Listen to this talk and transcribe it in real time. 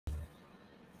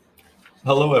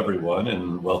Hello, everyone,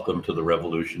 and welcome to the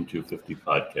Revolution 250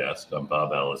 podcast. I'm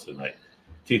Bob Allison. I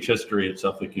teach history at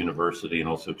Suffolk University and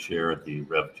also chair the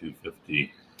Rev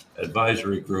 250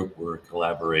 advisory group. We're a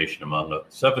collaboration among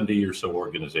 70 or so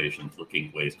organizations looking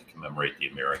at ways to commemorate the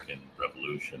American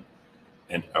Revolution.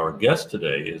 And our guest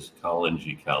today is Colin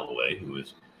G. Calloway, who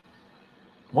is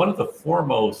one of the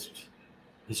foremost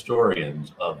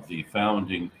historians of the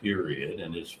founding period,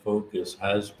 and his focus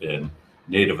has been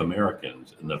Native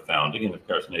Americans in the founding and, of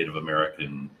course, Native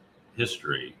American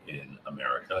history in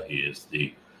America. He is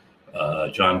the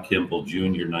John Kimball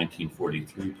Jr.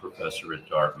 1943 professor at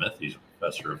Dartmouth. He's a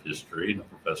professor of history and a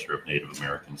professor of Native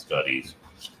American studies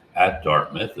at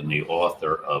Dartmouth, and the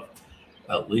author of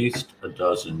at least a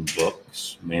dozen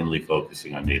books, mainly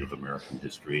focusing on Native American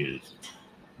history. Is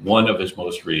one of his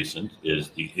most recent is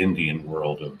The Indian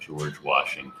World of George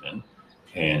Washington.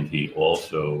 And he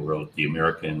also wrote The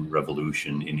American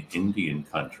Revolution in Indian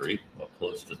Country, well,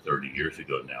 close to 30 years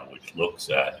ago now, which looks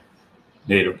at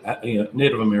Native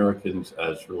Americans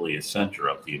as really a center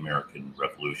of the American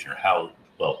Revolution.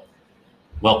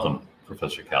 Welcome,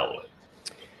 Professor Calloway.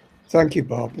 Thank you,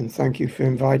 Bob, and thank you for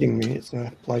inviting me. It's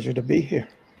a pleasure to be here.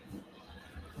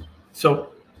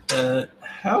 So,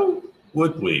 how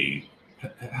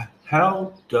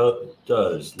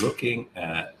does looking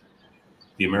at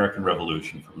the American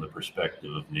Revolution from the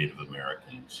perspective of Native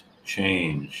Americans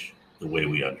change the way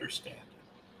we understand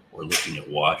it? Or looking at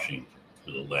Washington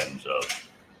through the lens of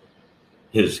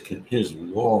his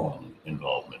long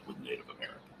involvement with Native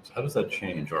Americans? How does that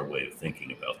change our way of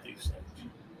thinking about these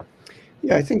things?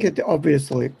 Yeah, I think it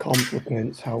obviously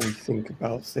complicates how we think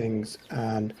about things.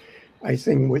 And I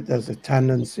think there's a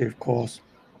tendency, of course,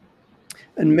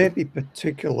 and maybe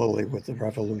particularly with the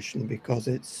revolution, because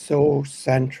it's so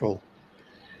central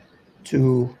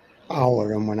to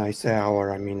our, and when I say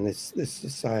our, I mean this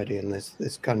society and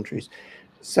this country's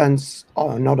sense,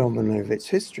 not only of its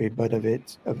history, but of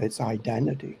its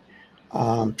identity.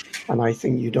 And I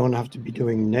think you don't have to be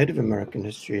doing Native American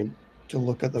history to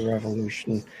look at the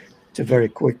revolution to very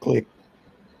quickly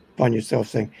find yourself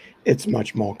saying it's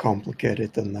much more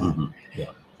complicated than that. Mm-hmm. Yeah.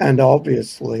 And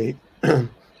obviously,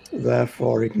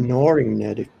 therefore, ignoring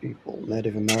Native people,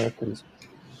 Native Americans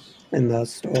in that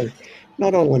story,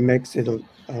 not only makes it a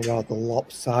rather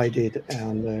lopsided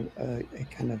and a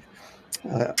kind of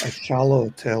a shallow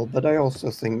tale, but I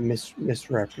also think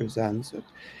misrepresents it,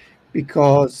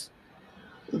 because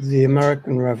the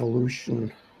American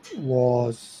Revolution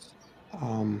was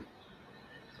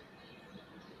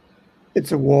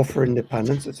it's a war for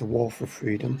independence, it's a war for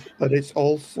freedom, but it's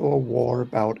also a war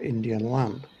about Indian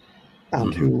land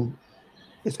and who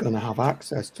is going to have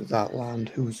access to that land,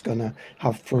 who's going to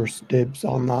have first dibs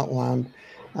on that land,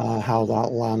 how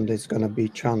that land is going to be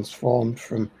transformed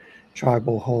from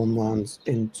tribal homelands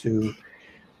into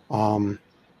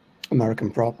American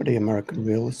property, American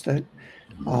real estate.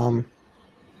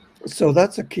 So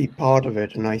that's a key part of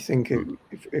it. And I think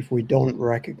if we don't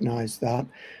recognize that,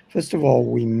 first of all,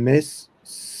 we miss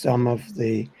some of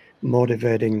the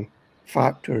motivating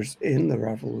factors in the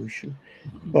revolution,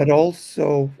 but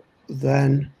also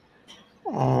then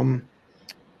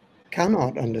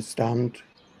cannot understand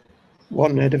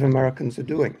what Native Americans are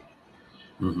doing.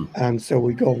 And so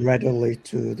we go readily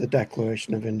to the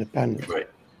Declaration of Independence. Right.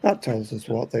 That tells us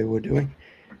what they were doing.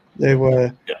 They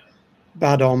were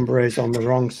bad hombres on the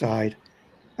wrong side,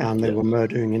 and they were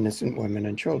murdering innocent women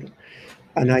and children.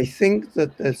 And I think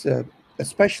that there's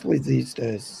especially these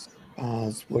days,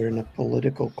 as we're in a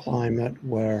political climate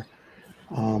where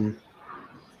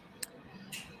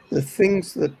the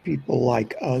things that people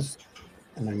like us,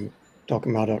 and I'm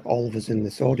talking about all of us in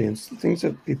this audience, the things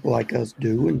that people like us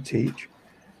do and teach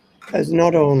is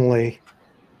not only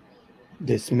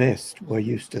dismissed, we're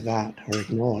used to that, or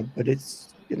ignored, but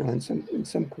it's, in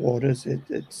some quarters,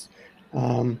 it's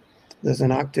there's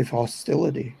an active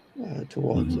hostility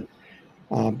towards it,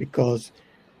 because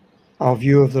our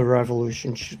view of the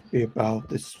revolution should be about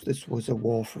this was a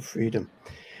war for freedom.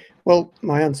 Well,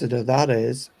 my answer to that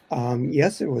is,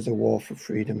 yes, it was a war for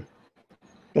freedom,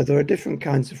 but there are different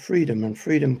kinds of freedom, and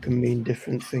freedom can mean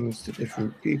different things to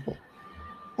different people.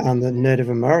 And the Native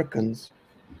Americans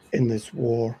in this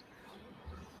war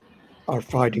are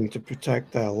fighting to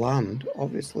protect their land,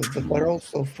 obviously, but they're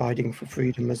also fighting for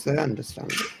freedom as they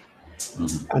understand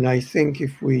it. And I think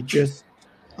if we just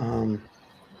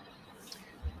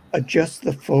adjust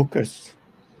the focus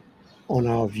on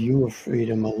our view of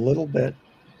freedom a little bit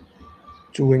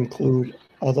to include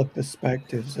other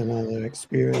perspectives and other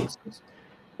experiences,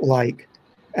 like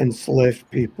enslaved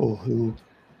people who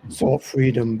sought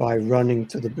freedom by running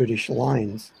to the British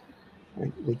lines,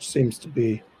 right, which seems to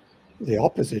be the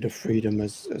opposite of freedom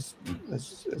as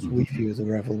we view the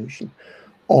revolution,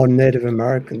 or Native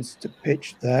Americans to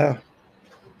pitch their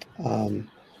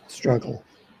struggle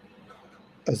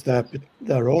as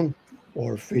their own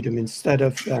war of freedom, instead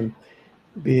of them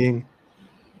being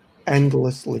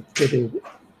endlessly pitted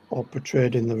or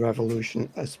portrayed in the revolution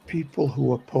as people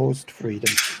who opposed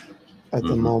freedom at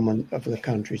the moment of the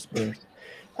country's birth.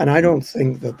 And I don't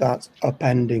think that that's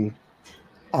upending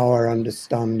our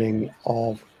understanding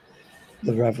of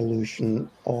the revolution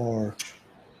or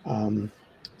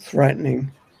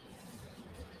threatening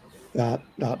that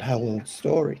hallowed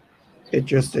story. It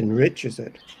just enriches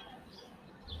it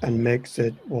and makes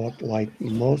it what, like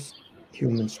most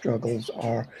human struggles,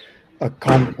 are a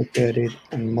complicated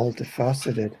and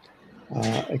multifaceted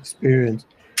experience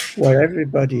where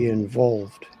everybody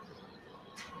involved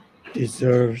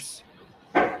deserves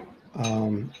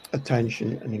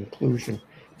attention and inclusion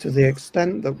to the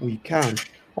extent that we can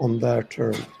on their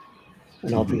terms.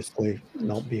 And obviously,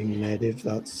 not being native,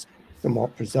 that's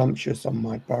somewhat presumptuous on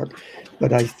my part,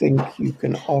 but I think you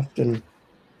can often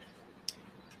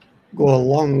go a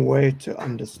long way to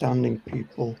understanding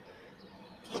people's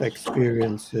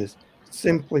experiences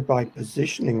simply by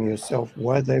positioning yourself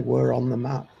where they were on the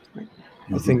map. Right?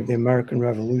 I think the American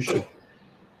Revolution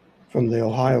from the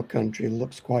Ohio country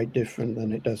looks quite different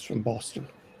than it does from Boston.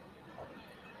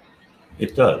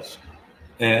 It does.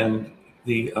 And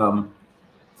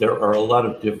there are a lot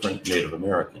of different Native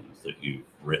Americans that you've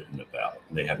written about,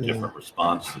 and they have different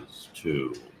responses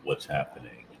to what's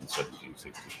happening in 1760s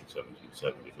and 1770s.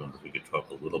 I wonder if we could talk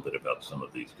a little bit about some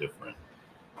of these different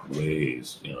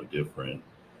ways, different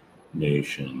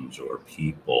nations or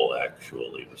people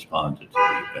actually responded to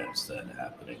the events then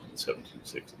happening in the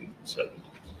 1760s and 70s.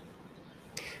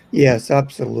 Yes,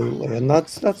 absolutely. And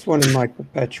that's one of my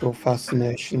perpetual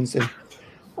fascinations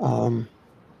in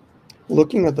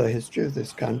looking at the history of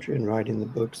this country and writing the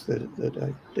books that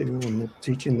I do and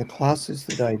teaching the classes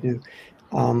that I do.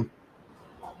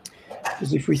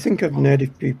 Because if we think of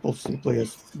Native people simply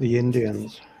as the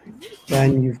Indians,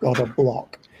 then you've got a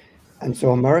block. And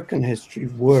so American history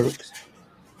works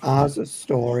as a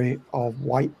story of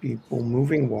white people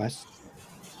moving west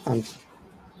and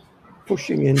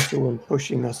pushing into and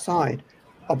pushing aside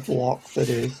a block that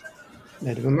is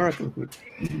Native American people.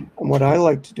 And what I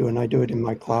like to do, and I do it in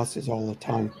my classes all the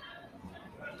time,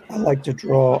 I like to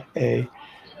draw a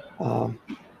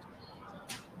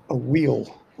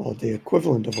wheel, or the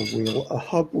equivalent of a wheel, a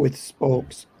hub with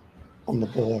spokes on the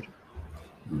board.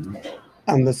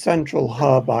 And the central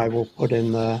hub I will put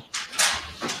in the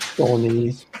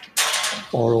Shawnees,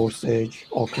 or Osage,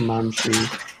 or Comanche,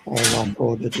 or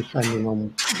Lakota, depending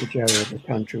on which area of the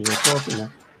country we're talking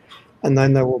about. And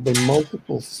then there will be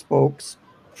multiple spokes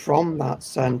from that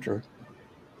center,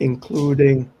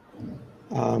 including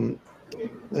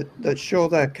that show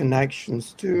their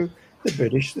connections to the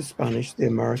British, the Spanish, the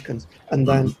Americans, and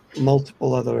then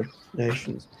multiple other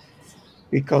nations.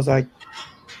 Because I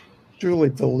truly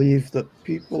believe that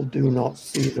people do not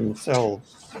see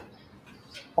themselves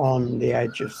on the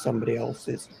edge of somebody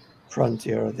else's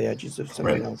frontier or the edges of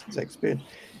somebody else's experience.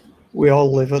 We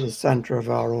all live at the center of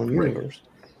our own universe.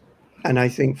 And I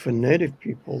think for Native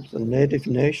peoples and Native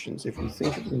nations, if we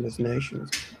think of them as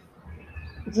nations,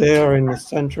 they are in the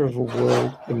center of a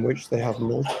world in which they have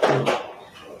multiple,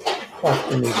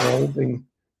 often evolving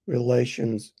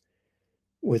relations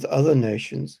with other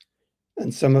nations.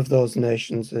 And some of those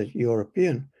nations are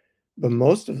European, but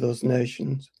most of those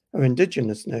nations are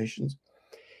indigenous nations.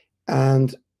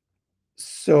 And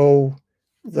so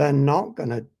they're not going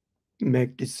to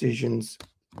make decisions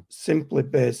simply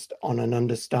based on an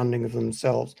understanding of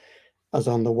themselves as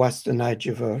on the western edge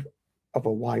of a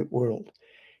white world.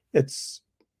 It's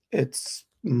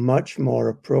much more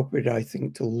appropriate, I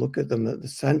think, to look at them at the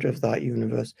center of that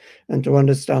universe and to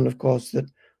understand, of course,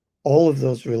 that all of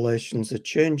those relations are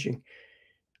changing.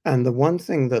 And the one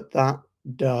thing that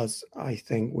does, I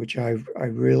think, which I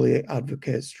really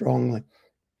advocate strongly,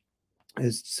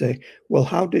 is to say, well,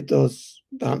 how did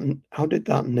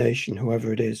that nation,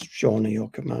 whoever it is, Shawnee or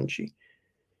Comanche,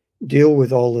 deal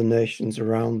with all the nations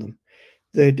around them?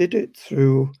 They did it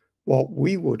through what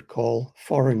we would call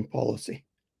foreign policy,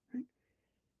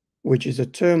 which is a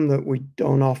term that we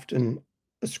don't often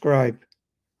ascribe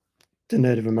to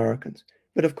Native Americans.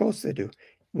 But of course they do.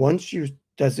 Once you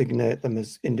designate them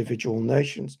as individual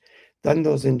nations, then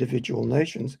those individual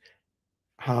nations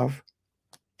have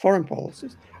foreign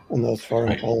policies, and those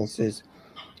foreign policies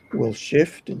will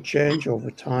shift and change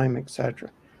over time, etc.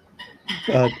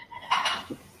 But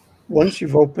once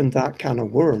you've opened that can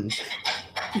of worms,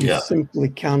 you simply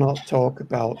cannot talk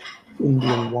about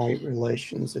Indian-white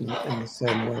relations in the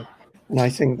same way. And I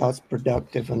think that's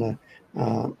productive and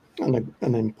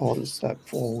an important step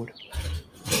forward.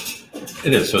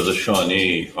 It is. So the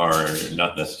Shawnee are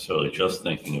not necessarily just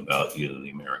thinking about either the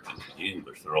Americans or the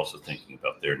English. They're also thinking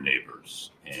about their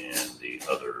neighbors and the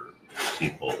other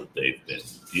people that they've been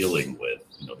dealing with,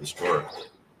 historically.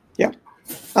 Yeah.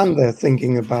 And they're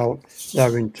thinking about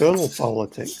their internal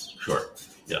politics. Sure.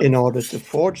 Yeah. In order to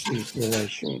forge these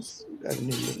relations. I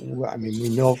mean, we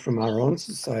know from our own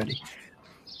society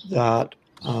that,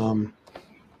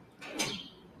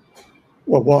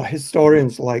 well, what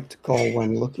historians like to call,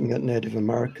 when looking at Native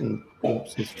American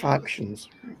groups, is factions.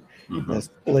 Right? Mm-hmm. They're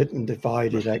split and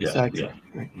divided, etc. Yeah.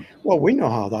 Right? Well, we know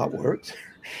how that works.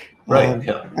 Right.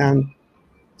 Yeah. And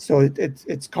so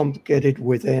it's complicated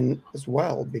within as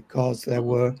well, because there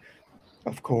were,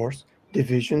 of course,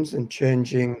 divisions and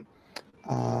changing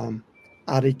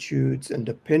attitudes and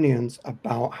opinions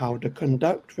about how to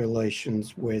conduct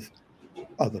relations with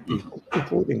other people,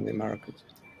 including the Americans.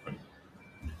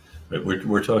 Right.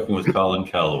 We're talking with Colin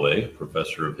Calloway,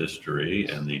 professor of history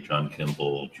and the John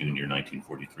Kimball Jr.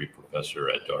 1943 professor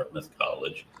at Dartmouth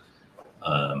College,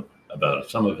 about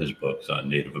some of his books on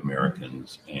Native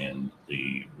Americans and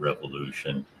the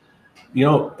Revolution.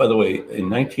 By the way, in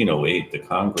 1908, the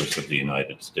Congress of the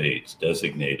United States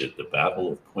designated the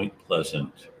Battle of Point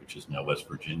Pleasant, which is now West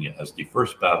Virginia, as the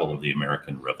first battle of the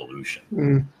American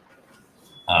Revolution.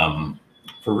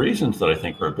 For reasons that I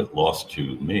think are a bit lost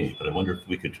to me, but I wonder if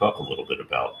we could talk a little bit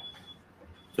about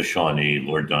the Shawnee,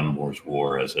 Lord Dunmore's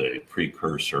War as a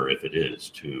precursor, if it is,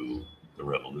 to the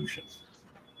Revolution.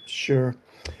 Sure.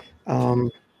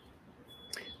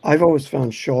 I've always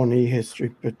found Shawnee history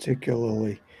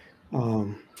particularly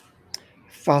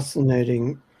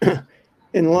fascinating,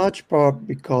 in large part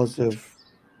because of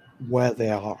where they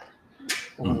are,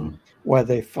 where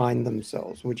they find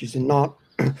themselves, which is not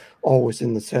always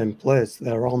in the same place.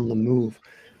 They're on the move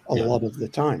a lot of the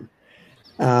time.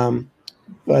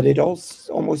 But it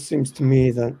also almost seems to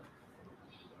me that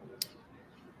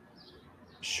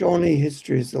Shawnee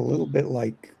history is a little bit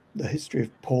like the history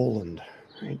of Poland,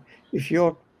 right? If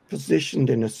you're positioned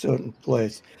in a certain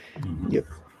place,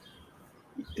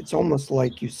 it's almost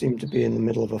like you seem to be in the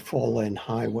middle of a 4-lane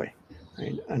highway,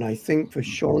 right? And I think for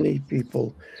Shawnee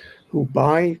people who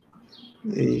by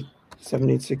the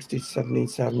 1760s,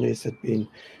 1770s had been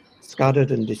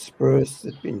scattered and dispersed,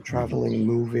 had been traveling,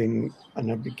 moving,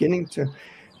 and are beginning to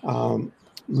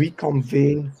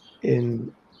reconvene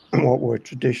in what were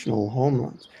traditional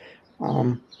homelands,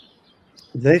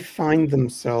 they find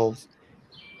themselves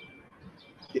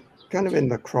kind of in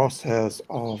the crosshairs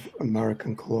of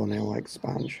American colonial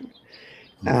expansion.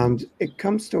 And it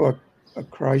comes to a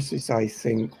crisis, I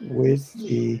think, with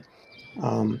the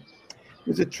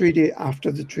treaty,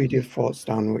 after the Treaty of Fort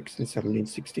Stanwix in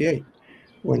 1768,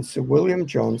 when Sir William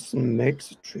Johnson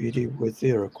makes a treaty with the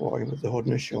Iroquois, with the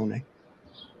Haudenosaunee,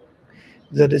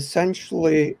 that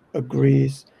essentially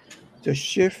agrees to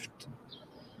shift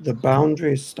the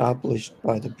boundary established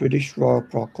by the British Royal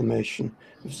Proclamation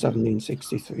of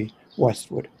 1763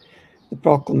 westward. The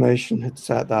proclamation had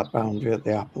set that boundary at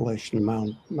the Appalachian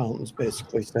Mountains,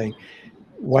 basically saying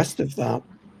west of that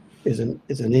is an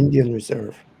Indian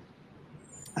reserve,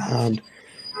 and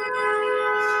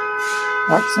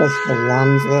access to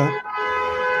land there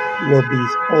will be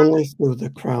only through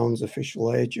the Crown's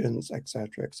official agents,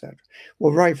 etc., etc.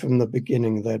 Well, right from the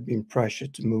beginning, there'd been pressure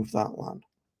to move that land,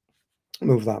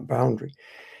 move that boundary.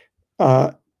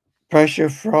 Pressure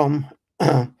from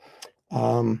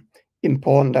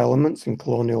important elements in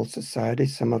colonial society,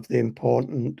 some of the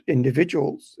important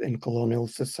individuals in colonial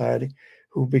society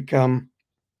who become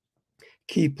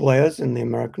key players in the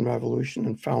American Revolution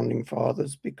and founding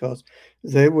fathers, because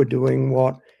they were doing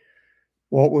what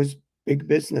was big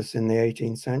business in the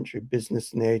 18th century.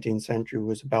 Business in the 18th century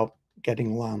was about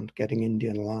getting land, getting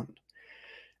Indian land.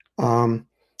 And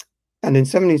in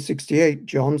 1768,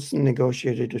 Johnson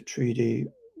negotiated a treaty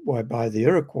whereby the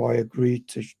Iroquois agreed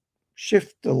to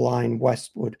shift the line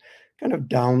westward, kind of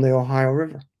down the Ohio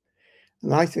River.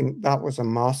 And I think that was a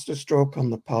masterstroke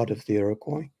on the part of the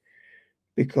Iroquois,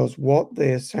 because what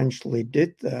they essentially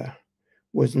did there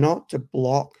was not to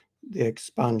block the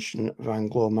expansion of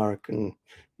Anglo-American,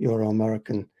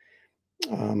 Euro-American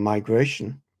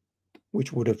migration,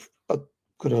 which would have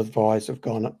could otherwise have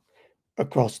gone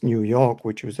across New York,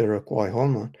 which was Iroquois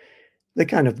homeland. They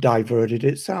kind of diverted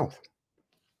it south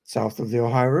of the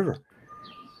Ohio River.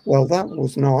 Well, that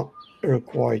was not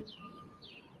Iroquois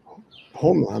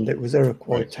homeland. It was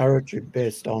Iroquois territory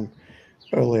based on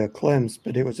earlier claims,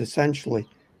 but it was essentially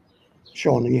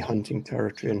Shawnee hunting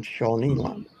territory and Shawnee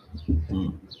land.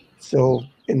 So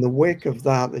in the wake of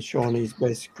that, the Shawnees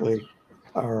basically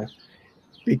are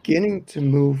beginning to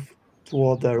move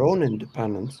toward their own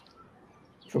independence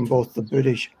from both the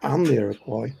British and the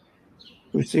Iroquois,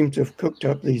 who seem to have cooked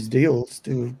up these deals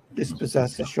to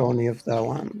dispossess the Shawnee of their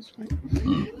lands.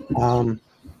 Right?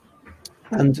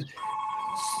 And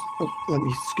let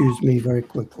me excuse me very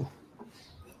quickly.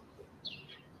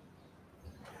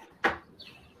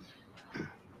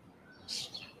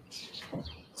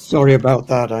 Sorry about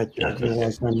that. I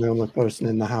realized I'm the only person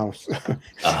in the house.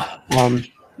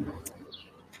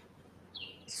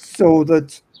 So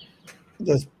that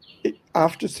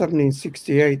after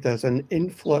 1768, there's an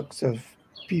influx of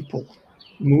people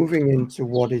moving into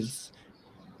what is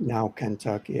now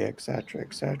Kentucky, etc.,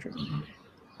 etc.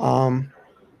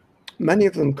 Many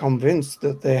of them convinced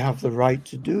that they have the right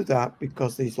to do that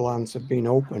because these lands have been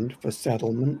opened for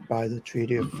settlement by the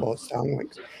Treaty of Fort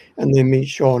Stanwix. And they meet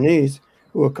Shawnees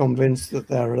who are convinced that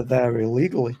they're there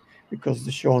illegally because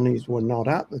the Shawnees were not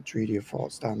at the Treaty of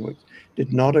Fort Stanwix,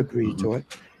 did not agree to it.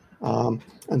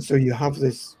 And so you have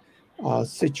this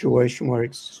situation where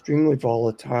it's extremely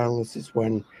volatile. This is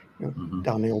when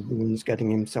Daniel Boone's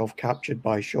getting himself captured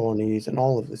by Shawnees and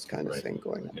all of this kind of thing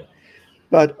going on.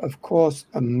 But of course,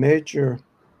 a major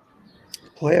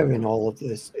player in all of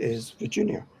this is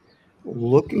Virginia,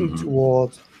 looking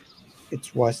towards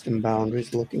its western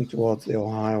boundaries, looking towards the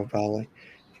Ohio Valley,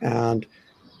 and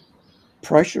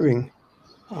pressuring,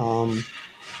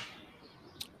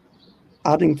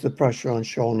 adding to the pressure on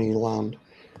Shawnee land,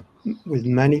 with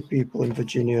many people in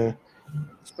Virginia,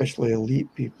 especially elite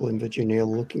people in Virginia,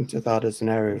 looking to that as an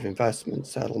area of investment,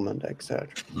 settlement, etc.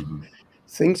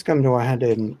 Things come to a head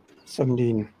in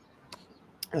the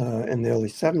early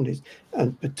 70s,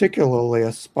 and particularly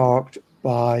are sparked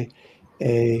by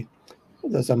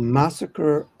there's a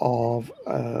massacre of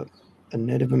a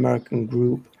Native American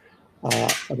group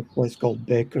at a place called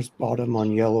Baker's Bottom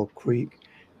on Yellow Creek,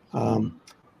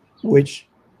 which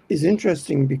is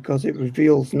interesting because it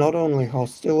reveals not only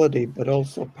hostility, but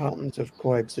also patterns of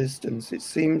coexistence. It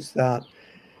seems that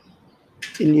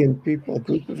Indian people, a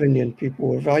group of Indian people,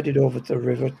 were invited over to the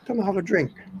river to come have a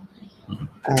drink,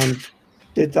 and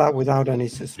did that without any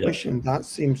suspicion. That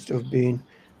seems to have been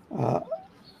a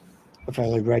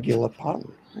fairly regular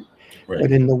pattern.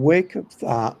 But in the wake of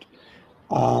that,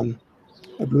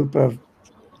 a group of,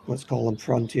 let's call them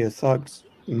frontier thugs,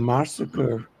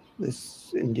 massacre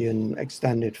this Indian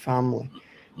extended family,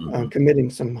 committing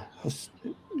some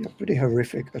pretty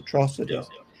horrific atrocities.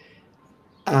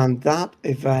 And that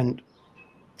event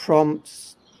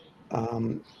prompts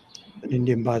an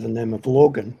Indian by the name of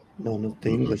Logan, known as the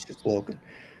English as Logan,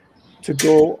 to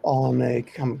go on a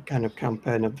kind of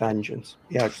campaign of vengeance.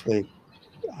 He actually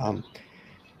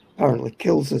apparently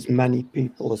kills as many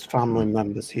people as family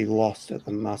members he lost at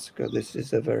the massacre. This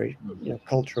is a very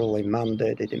culturally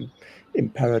mandated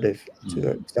imperative to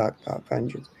exact that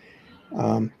vengeance.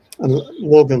 And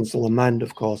Logan's lament,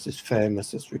 of course, is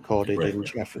famous. It's recorded in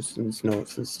Jefferson's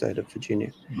Notes in the state of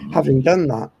Virginia. Having done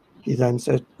that, he then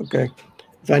said, okay,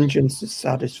 vengeance is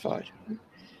satisfied.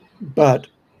 But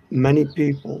many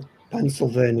people,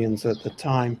 Pennsylvanians at the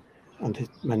time, and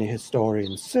many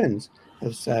historians since,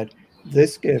 have said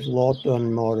this gave Lord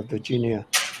Dunmore of Virginia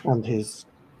and his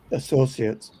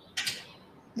associates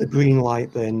the green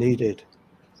light they needed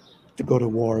to go to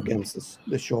war against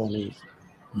the Shawnees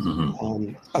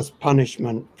as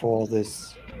punishment for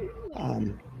this,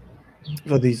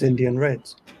 for these Indian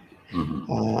raids.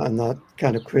 And that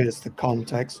kind of creates the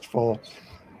context for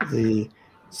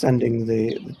sending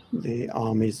the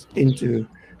armies into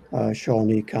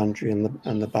Shawnee country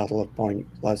and the Battle of Point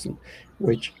Pleasant,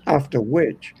 after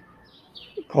which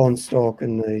Cornstalk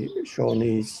and the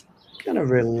Shawnees kind of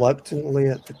reluctantly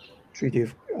at the Treaty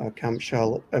of Camp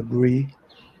Charlotte agree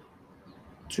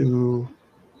to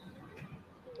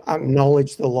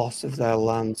acknowledge the loss of their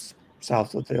lands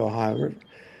south of the Ohio River.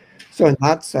 So in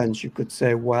that sense, you could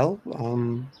say, well,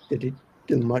 did it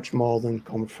do much more than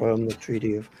confirm the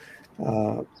Treaty of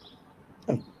Fort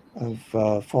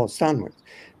Stanwix?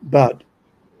 But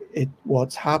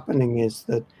what's happening is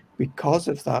that because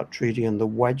of that treaty and the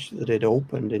wedge that it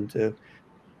opened into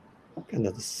kind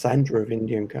of the center of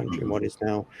Indian country, what is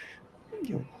now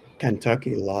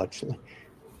Kentucky largely,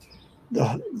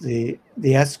 the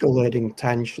escalating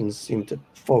tensions seem to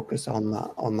focus on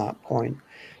that point.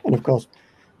 And of course,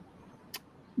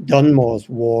 Dunmore's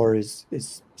war is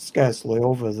scarcely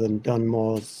over than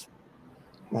Dunmore's,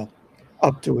 well,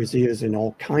 up to his ears in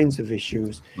all kinds of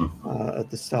issues at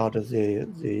the start of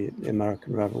the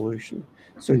American Revolution.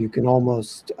 So you can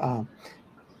almost,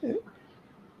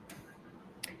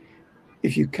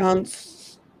 if you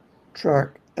can't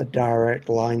track a direct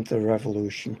line to the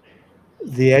revolution,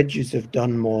 the edges of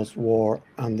Dunmore's War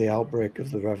and the outbreak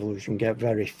of the Revolution get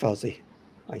very fuzzy,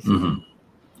 I think.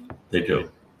 They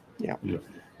do. Yeah.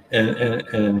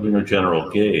 And General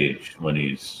Gage, when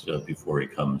he's before he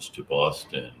comes to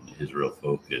Boston, his real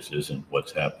focus isn't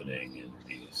what's happening in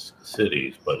these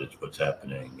cities, but it's what's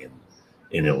happening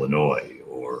in Illinois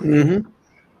or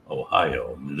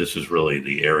Ohio. I mean, this is really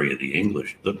the area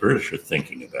the British are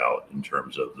thinking about in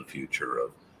terms of the future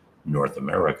of North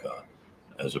America,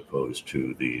 as opposed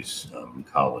to these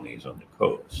colonies on the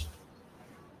coast.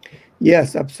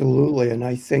 Yes, absolutely. And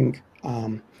I think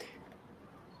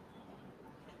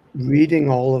reading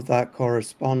all of that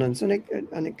correspondence, and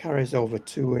it carries over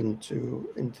too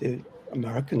into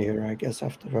American era, I guess,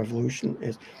 after the Revolution,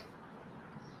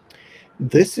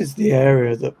 this is the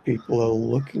area that people are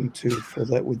looking to for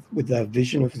that with their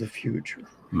vision of the future.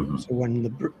 So when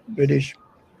the British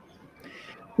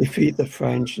defeat the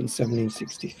French in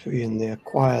 1763 and they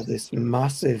acquire this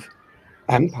massive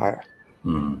empire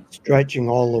stretching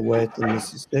all the way to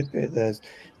Mississippi,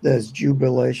 there's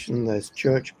jubilation, there's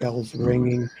church bells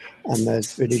ringing, and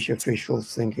there's British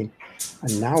officials thinking,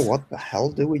 and now what the hell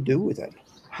do we do with it?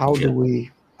 How do we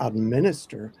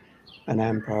administer an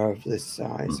empire of this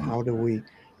size? How do we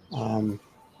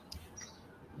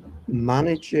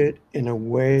manage it in a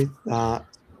way that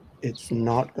it's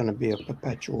not going to be a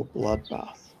perpetual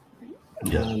bloodbath?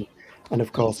 And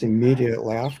of course,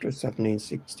 immediately after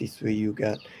 1763, you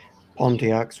get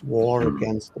Pontiac's war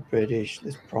against the British.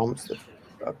 This prompts the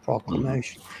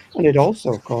proclamation. And it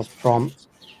also, of course, prompts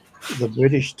the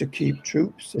British to keep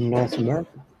troops in North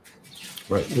America,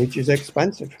 which is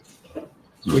expensive,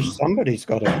 which somebody's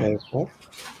got to pay for,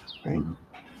 right?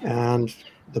 And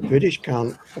the British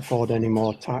can't afford any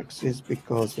more taxes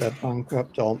because they're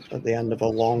bankrupt at the end of a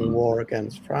long war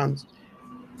against France.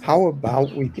 How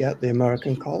about we get the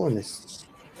American colonists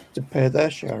to pay their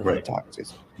share of the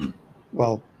taxes?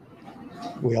 Well,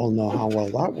 we all know how well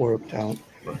that worked out.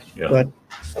 But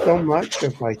so much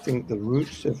of, I think, the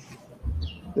roots of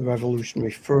the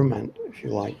revolutionary ferment, if you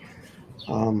like,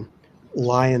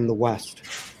 lie in the West.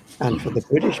 And for the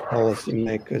British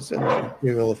policymakers and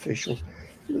imperial officials,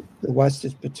 the West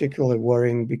is particularly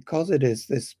worrying because it is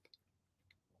this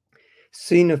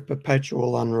scene of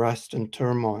perpetual unrest and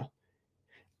turmoil.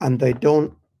 And they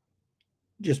don't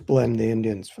just blame the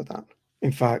Indians for that.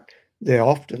 In fact, they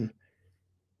often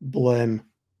blame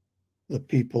the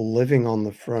people living on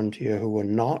the frontier who were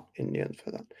not Indians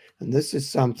for that. And this is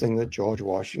something that George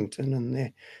Washington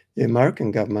and the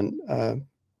American government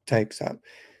takes up.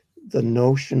 The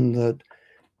notion that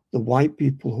the white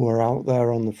people who are out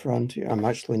there on the frontier, I'm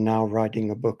actually now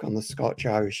writing a book on the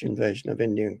Scotch-Irish invasion of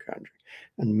Indian country,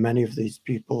 and many of these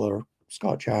people are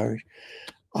Scotch-Irish,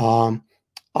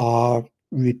 are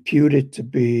reputed to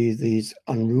be these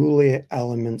unruly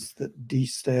elements that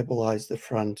destabilize the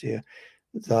frontier,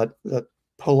 that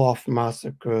pull off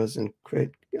massacres and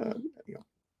create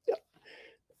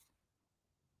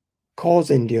cause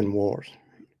Indian wars.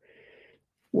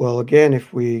 Well, again,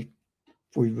 if we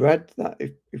read that,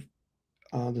 if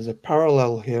there's a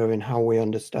parallel here in how we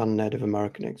understand Native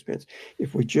American experience.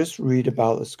 If we just read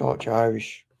about the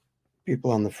Scotch-Irish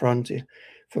people on the frontier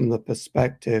from the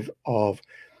perspective of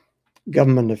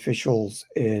government officials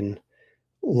in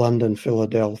London,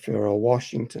 Philadelphia, or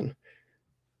Washington,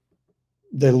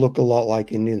 they look a lot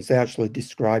like Indians. They actually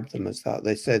describe them as that.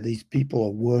 They say these people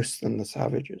are worse than the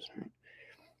savages.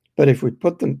 But if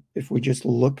we just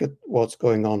look at what's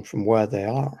going on from where they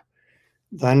are,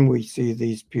 then we see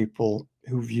these people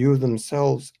who view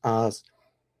themselves as,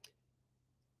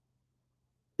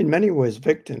 in many ways,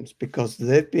 victims, because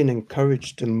they've been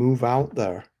encouraged to move out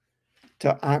there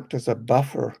to act as a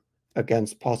buffer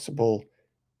against possible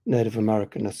Native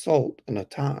American assault and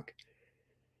attack,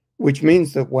 which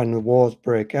means that when the wars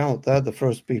break out, they're the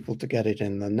first people to get it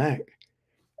in the neck.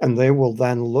 And they will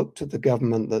then look to the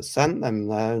government that sent them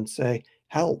there and say,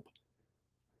 help.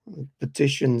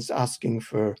 Petitions asking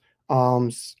for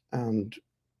arms and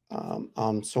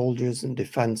armed soldiers and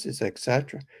defenses,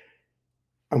 etc.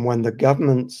 And when the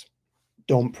governments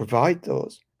don't provide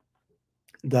those,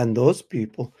 then those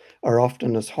people are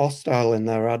often as hostile in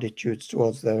their attitudes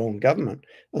towards their own government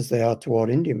as they are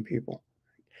toward Indian people.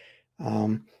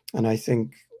 And I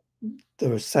think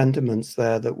there are sentiments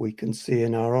there that we can see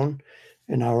in our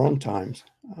own times.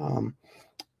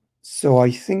 So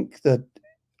I think that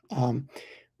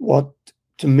what,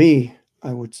 to me,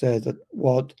 I would say that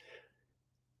what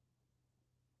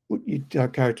you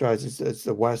characterize as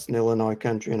the Western Illinois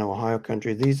country and Ohio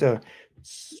country, these are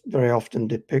very often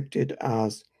depicted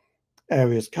as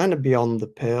areas kind of beyond the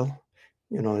pale,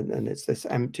 and it's this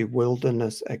empty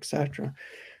wilderness, etc.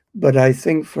 But I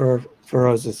think for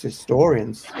us as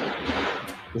historians,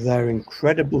 they're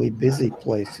incredibly busy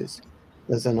places.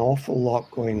 There's an awful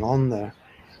lot going on there.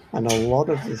 And a lot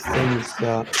of the things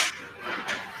uh,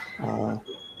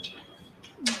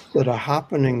 that are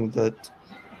happening that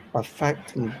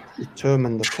affect and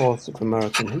determine the course of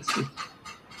American history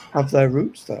have their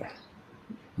roots there,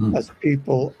 Hmm. as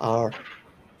people are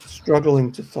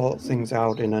struggling to sort things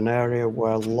out in an area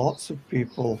where lots of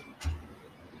people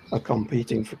are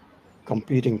competing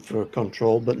for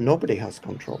control, but nobody has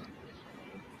control.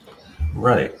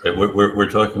 Right. We're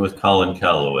talking with Colin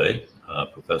Calloway,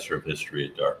 professor of history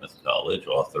at Dartmouth College,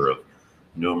 author of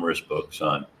numerous books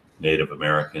on Native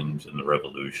Americans and the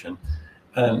Revolution.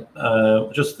 And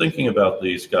just thinking about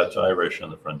the Scots Irish on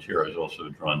the frontier, I was also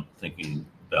drawn thinking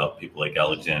about people like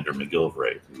Alexander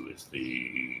MacGillivray, who is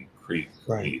the Creek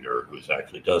Right. leader, who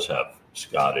actually does have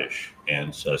Scottish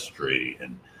ancestry.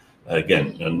 And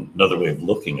again, another way of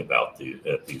looking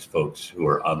at these folks who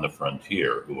are on the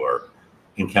frontier, who are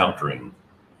encountering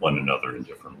one another in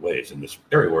different ways in this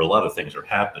area where a lot of things are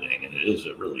happening, and it is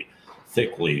a really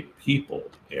thickly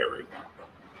peopled area.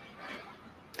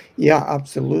 Yeah,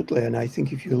 absolutely. And I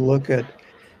think if you look at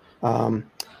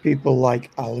people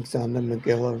like Alexander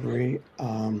MacGillivray,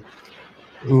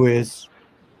 who is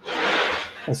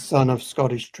a son of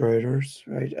Scottish traders,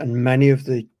 right? And many of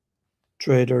the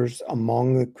traders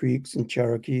among the Creeks and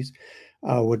Cherokees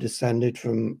were descended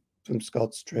from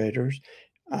Scots traders.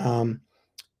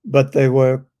 But they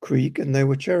were Creek and they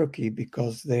were Cherokee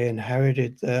because they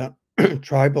inherited their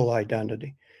tribal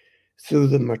identity through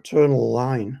the maternal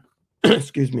line,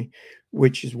 excuse me,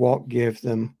 which is what gave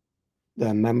them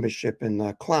their membership in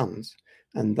their clans.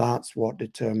 And that's what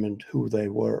determined who they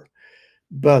were.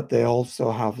 But they also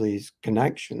have these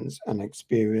connections and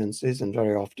experiences and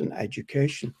very often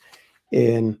education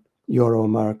in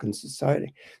Euro-American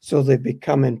society. So they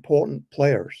become important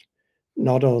players,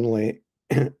 not only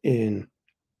in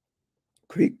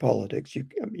Creek politics. You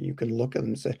can look at them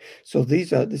and say, so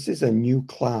this is a new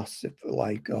class, if you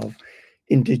like, of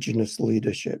Indigenous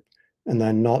leadership, and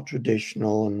they're not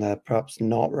traditional, and they're perhaps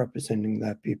not representing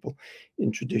their people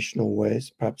in traditional ways.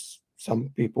 Perhaps some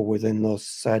people within those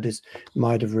societies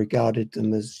might have regarded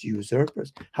them as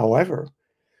usurpers. However,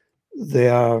 they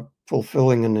are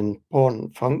fulfilling an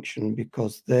important function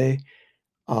because they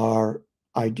are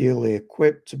ideally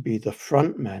equipped to be the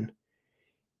front men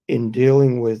in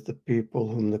dealing with the people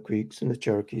whom the Creeks and the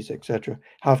Cherokees, etc.,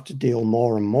 have to deal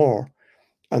more and more,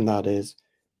 and that is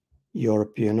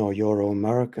European or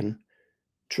Euro-American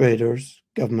traders,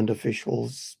 government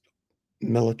officials,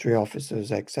 military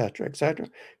officers, etc.,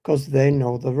 because they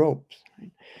know the ropes.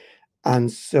 Right?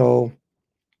 And so,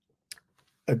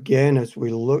 again, if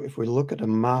we look at a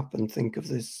map and think of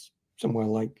this somewhere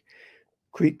like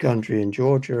Creek country in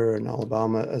Georgia and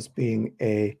Alabama as being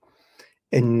a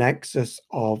nexus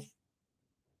of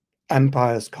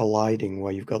empires colliding,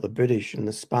 where you've got the British and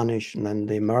the Spanish, and then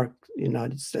the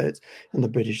United States and the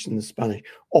British and the Spanish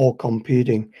all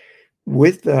competing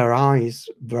with their eyes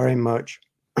very much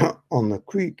on the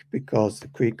Creek, because the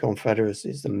Creek Confederacy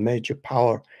is the major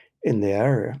power in the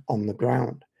area on the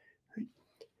ground.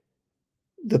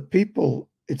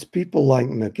 It's people like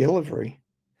MacGillivray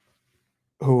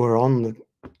who are on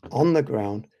the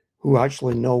ground who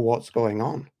actually know what's going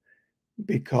on,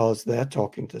 because they're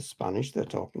talking to Spanish, they're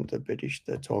talking to British,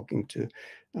 they're talking to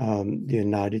the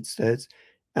United States,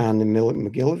 and in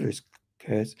MacGillivray's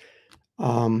case,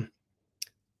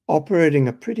 operating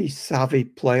a pretty savvy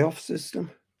playoff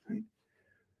system, right?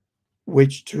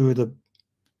 Which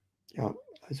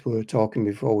as we were talking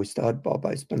before we started, Bob,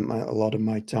 I spent a lot of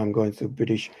my time going through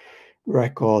British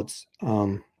records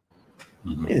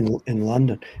in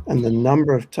London, and the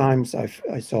number of times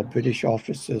I saw British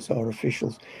officers or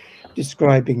officials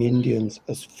describing Indians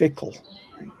as fickle,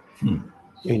 right?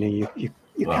 Meaning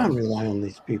you Wow. can't rely on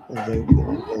these people. They'll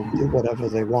do whatever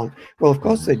they want. Well, of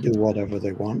course they do whatever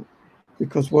they want,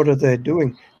 because what are they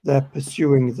doing? They're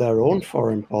pursuing their own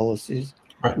foreign policies,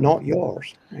 Right. not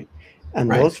yours, right? And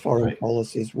Right. those foreign Right.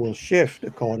 policies will shift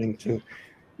according to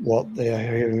what they are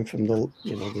hearing from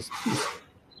this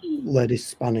latest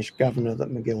Spanish governor that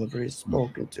MacGillivray has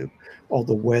spoken to, or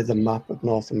the way the map of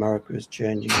North America is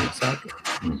changing, etc.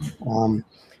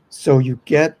 So you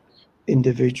get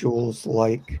individuals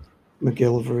like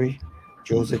MacGillivray,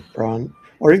 Joseph Brant,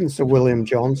 or even Sir William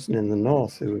Johnson in the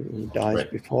North, who dies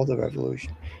Right. before the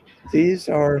Revolution. These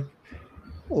are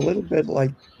a little bit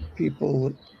like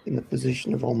people in the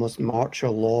position of almost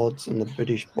martial lords in the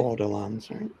British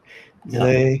borderlands, right? Yeah.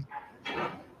 They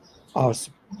are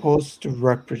supposed to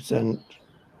represent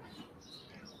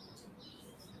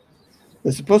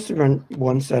They're supposed to run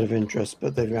one set of interests,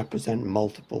 but they represent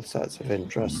multiple sets of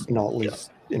interests, not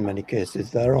least in many cases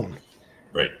their own.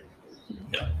 Right.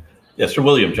 Yeah. Yeah. Sir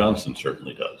William Johnson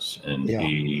certainly does, and Yeah.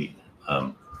 he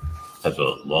has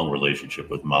a long relationship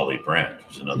with Molly Brandt,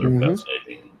 who's another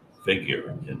fascinating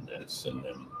figure in this. And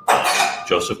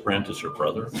Joseph Brandt is her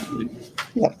brother, I believe.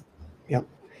 Yep. Yep.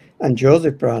 And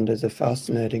Joseph Brandt is a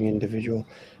fascinating individual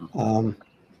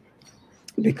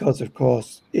because, of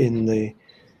course, in the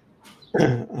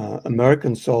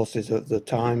American sources at the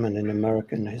time and in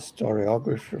American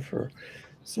historiography for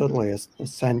certainly a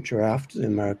century after the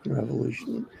American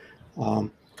Revolution,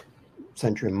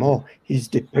 century more, he's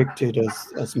depicted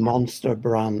as Monster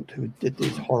Brandt, who did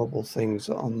these horrible things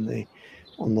on the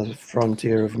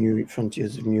frontiers of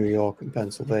New York and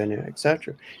Pennsylvania,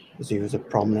 etc., because he was a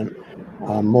prominent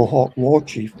Mohawk war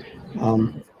chief.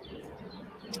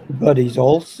 But he's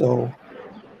also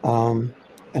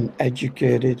an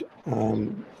educated,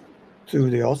 through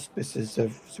the auspices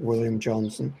of Sir William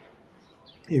Johnson,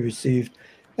 he received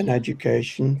an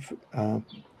education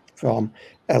from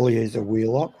Eleazar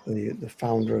Wheelock, the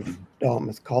founder of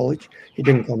Dartmouth College. He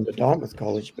didn't come to Dartmouth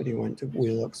College, but he went to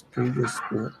Wheelock's previous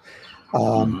school.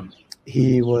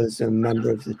 He was a member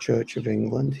of the Church of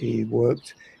England. He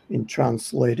worked in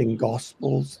translating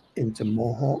Gospels into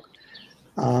Mohawk.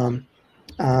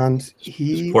 And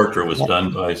his portrait was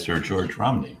done by Sir George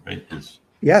Romney, right?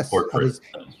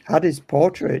 Had his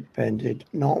portrait painted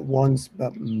not once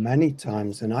but many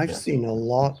times, and I've seen a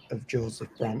lot of Joseph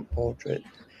Brandt portraits.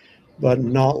 But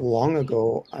not long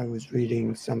ago, I was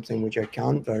reading something which I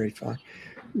can't verify,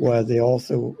 where the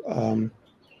author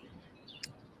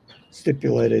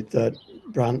stipulated that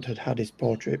Brandt had had his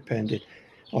portrait painted,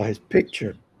 or his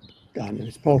picture done,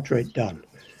 his portrait done,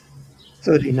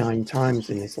 39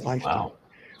 times in his lifetime. Wow.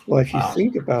 Well, if you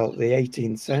think about the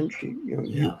 18th century,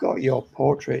 you got your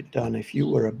portrait done if you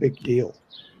were a big deal,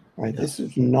 right? This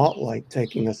is not like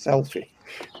taking a selfie.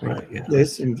 Right?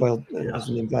 This involved was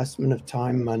an investment of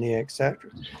time, money,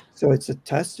 etc. So it's a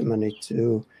testimony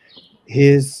to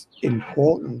his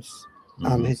importance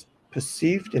and his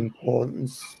perceived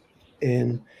importance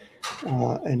in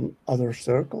other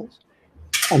circles.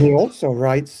 And he also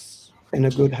writes in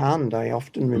a good hand. I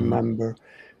often remember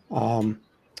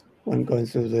when going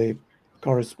through the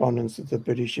correspondence of the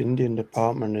British Indian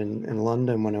Department in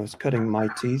London, when I was cutting my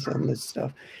teeth on this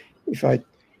stuff, if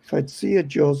I'd see a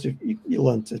Joseph, you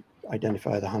learn to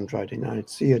identify the handwriting. I'd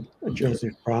see a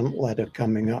Joseph Brandt letter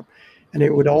coming up, and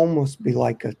it would almost be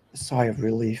like a sigh of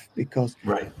relief, because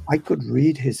I could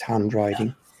read his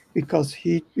handwriting, because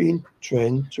he'd been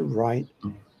trained to write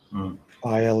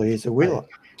by Eleazar Wheelock.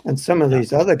 And some of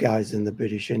these other guys in the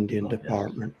British Indian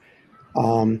Department,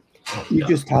 you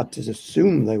just had to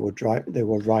assume they were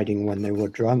writing when they were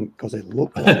drunk, because it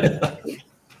looked like it.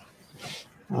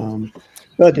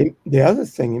 But the other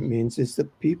thing it means is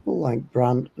that people like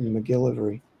Brandt and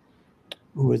McGillivray,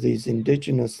 who are these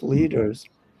Indigenous leaders,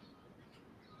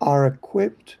 are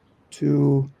equipped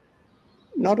to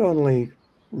not only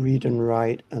read and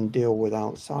write and deal with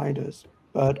outsiders,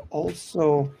 but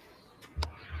also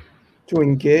to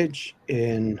engage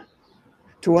in,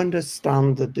 to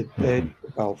understand the debate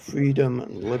about freedom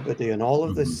and liberty and all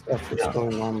of this stuff that's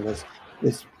going on, this,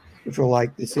 if you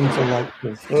like, this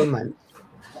intellectual ferment,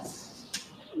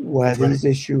 where these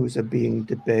issues are being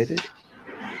debated.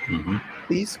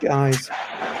 These guys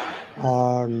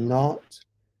are not,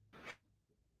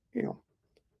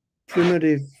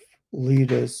 primitive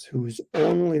leaders whose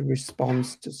only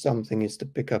response to something is to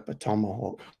pick up a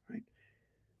tomahawk, right?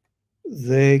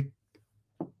 They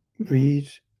read,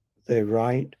 they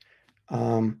write,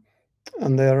 and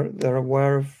they're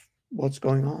aware of what's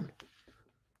going on.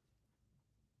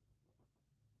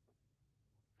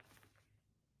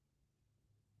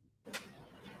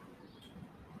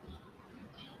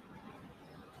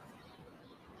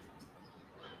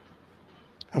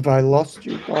 Have I lost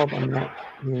you, Bob? I'm not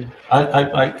hearing.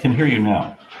 I can hear you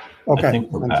now. Okay. I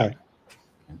think we're back.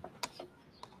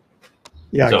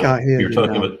 Yeah, so I can't hear you. You're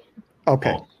talking now. about.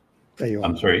 Okay. There you are.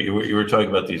 I'm sorry. You were talking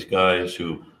about these guys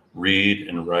who read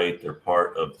and write. They're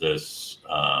part of this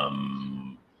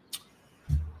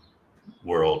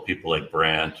world. People like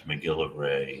Brandt,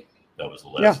 McGillivray. That was the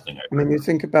last thing I heard. I mean, you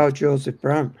think about Joseph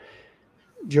Brandt.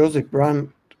 Joseph Brandt,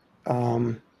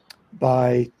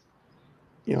 by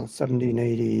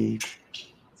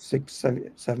 1786,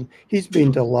 77, he's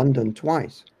been to London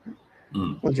twice.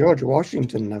 Well, George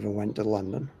Washington never went to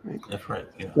London, right? That's right.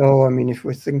 Yeah. So, I mean, if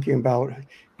we're thinking about,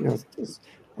 there's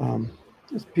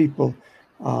people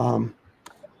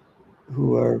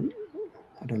who are,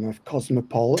 I don't know if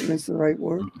cosmopolitan is the right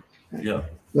word. Right? Yeah.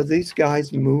 But these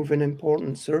guys move in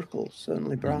important circles.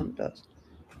 Certainly Brant does.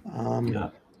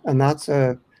 And that's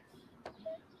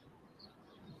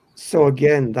so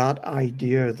again, that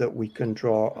idea that we can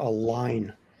draw a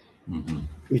line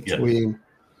between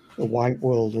the white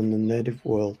world and the native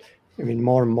world. I mean,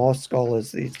 more and more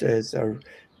scholars these days are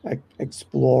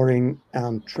exploring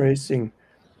and tracing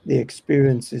the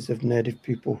experiences of native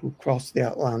people who crossed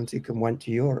the Atlantic and went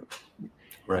to Europe.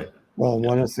 Right. Well,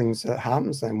 one of the things that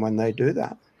happens then when they do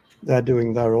that, they're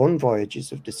doing their own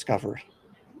voyages of discovery.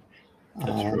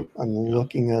 That's true. And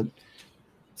looking at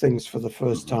things for the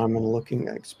first time and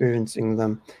experiencing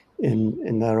them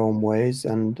in their own ways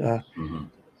and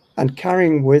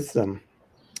carrying with them.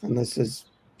 And this is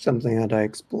something that I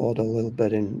explored a little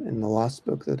bit in the last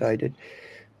book that I did,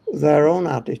 their own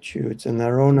attitudes and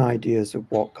their own ideas of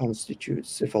what constitutes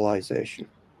civilization.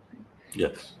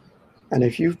 Yes. And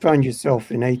if you find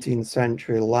yourself in 18th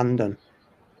century London,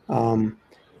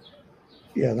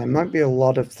 yeah, there might be a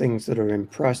lot of things that are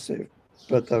impressive,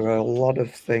 but there are a lot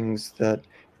of things that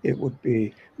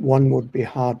one would be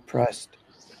hard pressed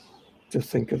to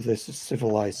think of this as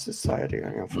civilized society,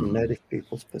 from native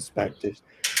people's perspectives.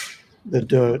 The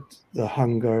dirt, the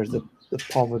hunger, the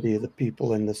poverty of the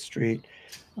people in the street,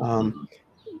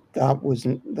 that was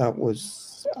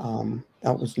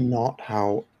not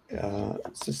how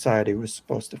society was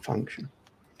supposed to function.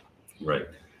 Right.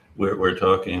 We're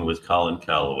talking with Colin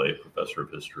Calloway, Professor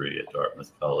of History at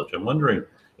Dartmouth College. I'm wondering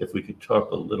if we could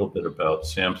talk a little bit about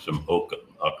Samson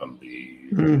Occam, the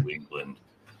New England.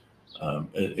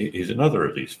 He's another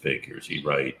of these figures. He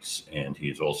writes, and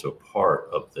he's also part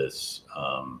of this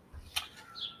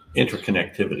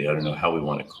interconnectivity. I don't know how we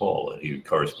want to call it. He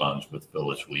corresponds with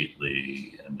Phyllis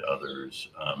Wheatley and others.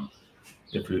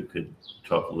 If we could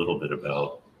talk a little bit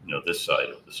about this side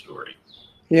of the story.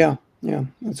 Yeah,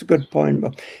 that's a good point.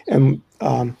 And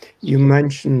you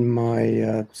mentioned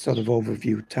my sort of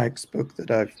overview textbook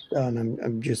that I've done.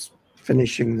 I'm just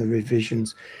finishing the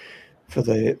revisions for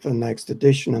the next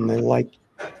edition, and they like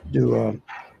you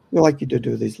to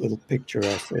do these little picture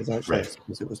essays. Actually, I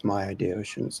suppose it was my idea. I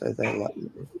shouldn't say they let me.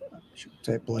 I should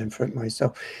take blame for it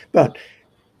myself. But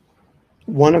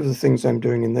one of the things I'm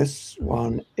doing in this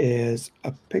one is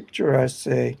a picture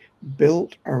essay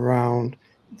built around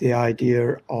the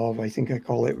idea of, I think I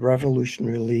call it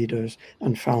revolutionary leaders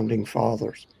and founding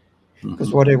fathers.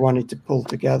 Because what I wanted to pull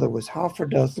together was half a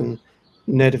dozen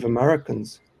Native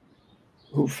Americans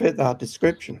who fit that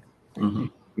description.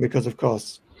 Because, of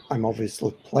course, I'm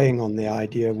obviously playing on the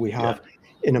idea we have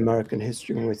in American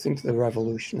history when we think of the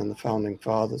Revolution and the founding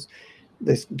fathers,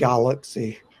 this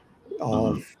galaxy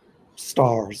of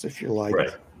stars, if you like,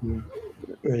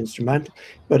 are instrumental.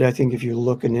 But I think if you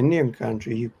look in Indian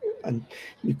country, you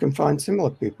can find similar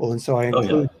people. And so I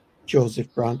include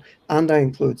Joseph Brant, and I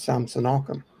include Samson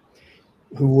Occam,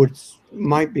 who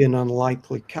might be an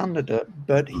unlikely candidate,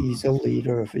 but he's a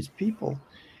leader of his people.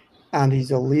 And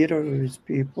he's a leader of his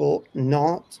people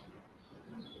not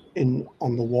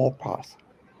on the warpath,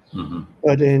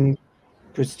 but in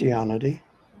Christianity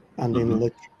and in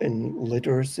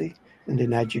literacy and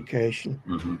in education.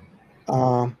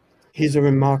 He's a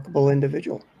remarkable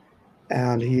individual,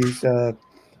 and he's for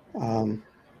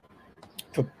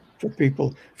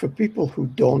people who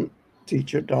don't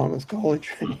teach at Dartmouth College.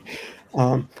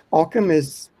 Occam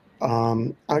is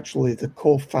actually the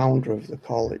co-founder of the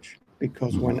college,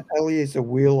 because when Eleazar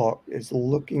Wheelock is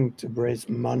looking to raise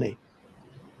money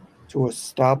to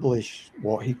establish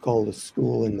what he called a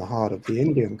school in the heart of the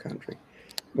Indian country,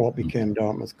 what became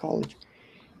Dartmouth College,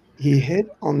 he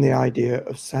hit on the idea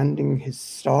of sending his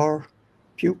star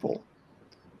pupil,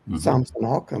 Samson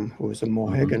Occam, who was a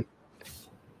Mohegan,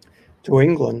 to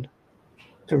England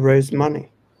to raise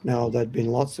money. Now, there'd been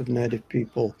lots of native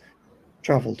people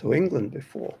travel to England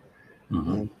before.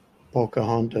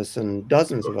 Pocahontas and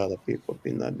dozens of other people have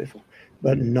been there before,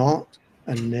 but not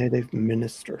a native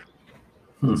minister.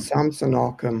 And Samson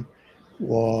Occam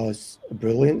was a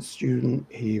brilliant student.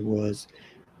 He wrote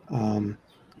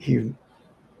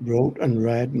and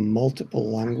read multiple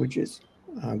languages,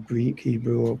 Greek,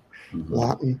 Hebrew,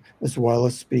 Latin, as well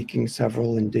as speaking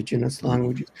several indigenous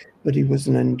languages. But he was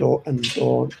an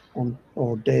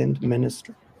ordained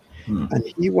minister. And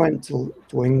he went to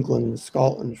England and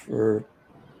Scotland for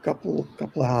a couple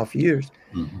of half years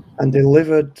and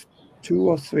delivered 200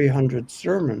 or 300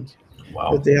 sermons.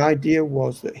 Wow. But the idea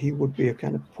was that he would be a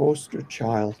kind of poster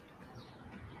child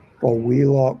for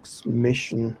Wheelock's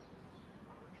mission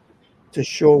to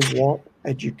show what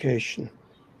a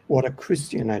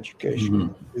Christian education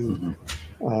would do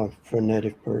for a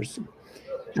native person.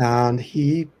 And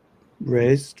he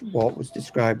raised what was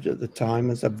described at the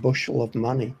time as a bushel of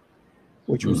money,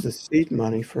 which was the seed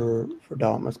money for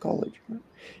Dartmouth College.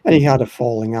 And he had a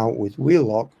falling out with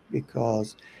Wheelock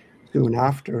because soon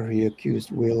after he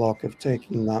accused Wheelock of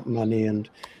taking that money and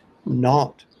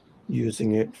not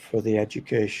using it for the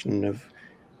education of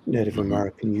Native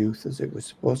American youth as it was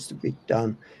supposed to be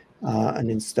done,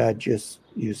 and instead just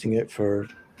using it for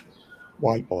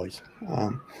white boys.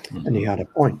 And he had a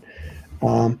point.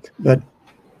 But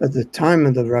at the time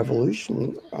of the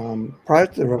revolution, prior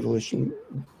to the revolution,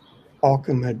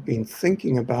 Ockham had been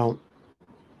thinking about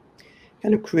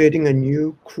kind of creating a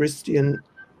new Christian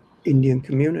Indian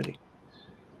community.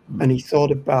 And he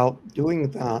thought about doing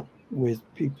that with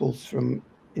peoples from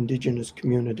indigenous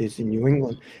communities in New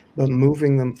England, but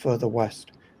moving them further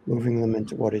west, moving them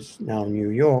into what is now New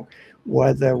York,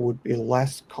 where there would be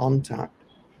less contact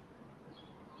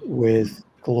with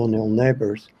colonial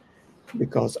neighbors,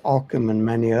 because Ockham and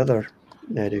many other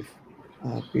native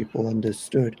people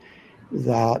understood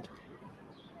that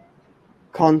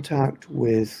contact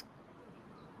with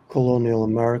colonial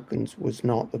Americans was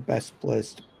not the best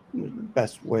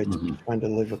way to try to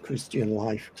live a Christian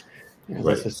life.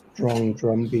 There's a strong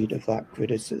drumbeat of that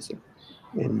criticism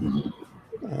in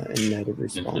native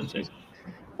responses.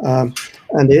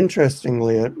 And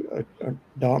interestingly, at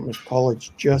Dartmouth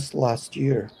College just last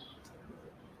year,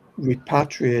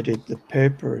 repatriated the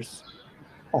papers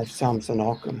of Samson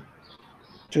Ockham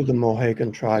to the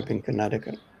Mohegan tribe in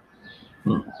Connecticut.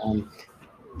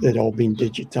 They'd all been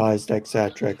digitized,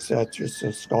 etc.,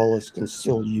 so scholars can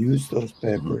still use those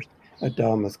papers at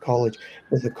Dartmouth College.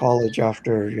 But the college,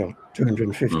 after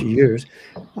 250 years,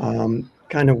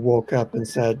 kind of woke up and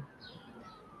said,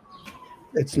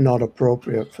 it's not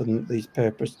appropriate for these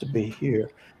papers to be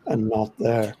here and not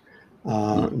there.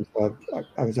 And so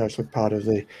I was actually part of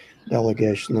the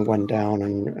delegation that went down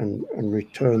and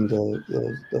returned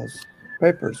those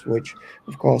papers, which,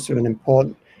 of course, are an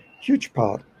important, huge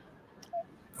part.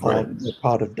 They're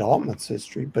part of Dartmouth's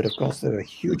history, but of course they're a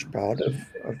huge part of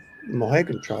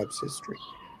Mohegan tribe's history.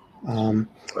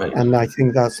 And I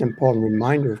think that's an important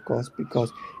reminder, of course,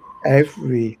 because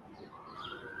every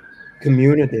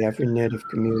community, every native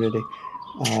community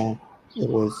that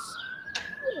was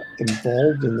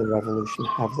involved in the revolution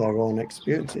have their own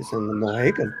experiences, and the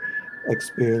Mohegan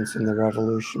experience in the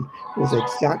revolution was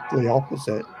exactly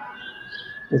opposite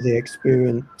to the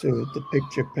experience, to the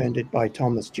picture painted by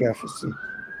Thomas Jefferson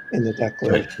in the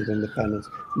Declaration of Independence.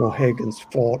 Mohegans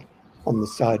fought on the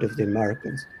side of the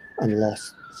Americans and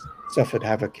suffered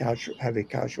heavy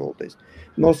casualties.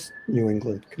 Most New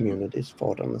England communities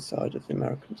fought on the side of the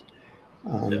Americans.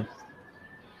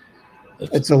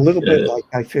 It's a little bit like,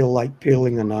 I feel like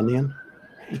peeling an onion.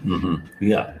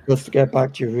 Just to get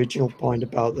back to your original point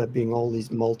about there being all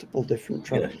these multiple different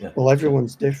tribes. Well,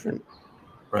 everyone's different.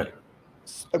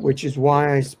 Which is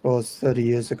why I suppose 30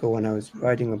 years ago, when I was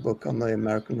writing a book on the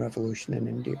American Revolution in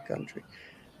Indian country,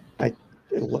 I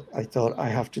thought I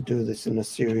have to do this in a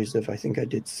series of, I think I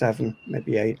did 7,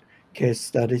 maybe 8 case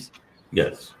studies.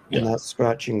 And that's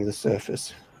scratching the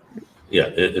surface.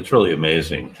 It's really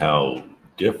amazing how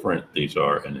different these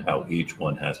are and how each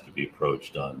one has to be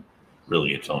approached on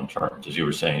really its own terms. As you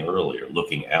were saying earlier,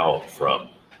 looking out from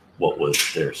what was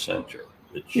their center.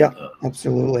 Which,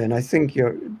 absolutely. And I think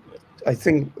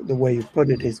the way you put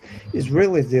it is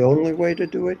really the only way to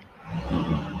do it.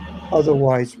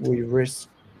 Otherwise, we risk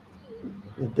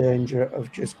the danger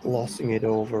of just glossing it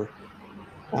over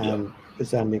and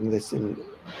presenting this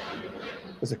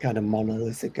as a kind of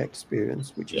monolithic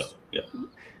experience, which is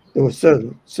there were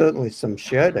certainly some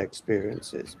shared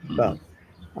experiences, but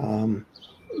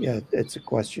it's a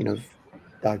question of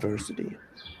diversity.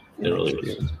 It really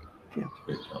is.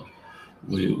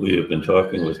 We have been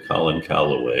talking with Colin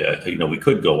Calloway. We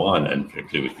could go on, and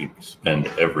we could spend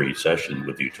every session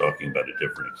with you talking about a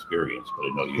different experience, but I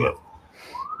know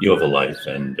you have a life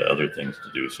and other things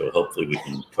to do, so hopefully we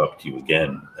can talk to you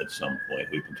again at some point.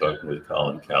 We've been talking with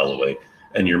Colin Calloway,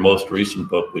 and your most recent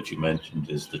book, which you mentioned,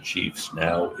 is The Chiefs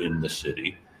Now in the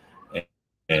City,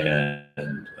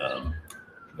 and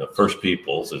the First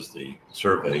Peoples is the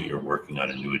survey you're working on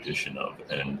a new edition of,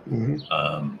 and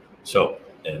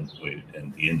and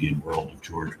the Indian world of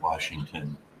George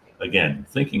Washington. Again,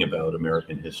 thinking about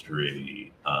American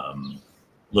history,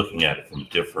 looking at it from a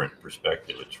different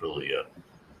perspective. It's really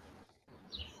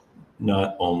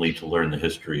not only to learn the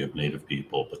history of Native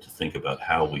people, but to think about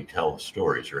how we tell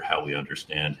stories or how we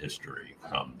understand history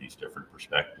from these different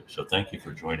perspectives. So thank you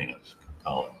for joining us,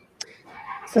 Colin.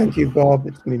 Thank you, Bob.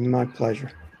 It's been my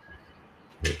pleasure.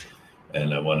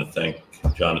 And I want to thank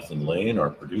Jonathan Lane,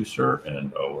 our producer,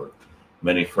 and our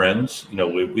many friends. You know,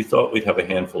 we thought we'd have a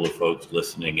handful of folks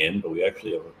listening in, but we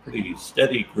actually have a pretty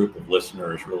steady group of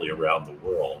listeners really around the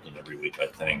world. And every week I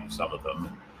thank some of them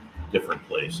in different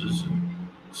places. And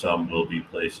some will be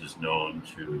places known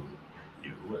to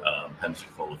you,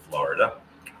 Pensacola, Florida,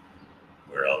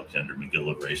 where Alexander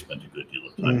McGillivray spent a good deal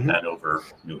of time, Hanover,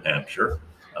 New Hampshire,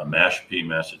 Mashpee,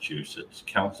 Massachusetts,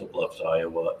 Council Bluffs,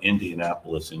 Iowa,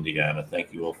 Indianapolis, Indiana.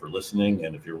 Thank you all for listening.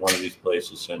 And if you're one of these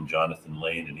places, send Jonathan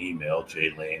Lane an email,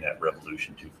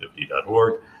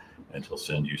 jlane@revolution250.org, and he'll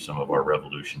send you some of our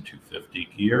Revolution 250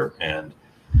 gear. And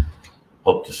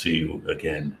hope to see you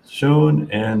again soon.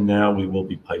 And now we will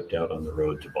be piped out on the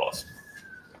road to Boston.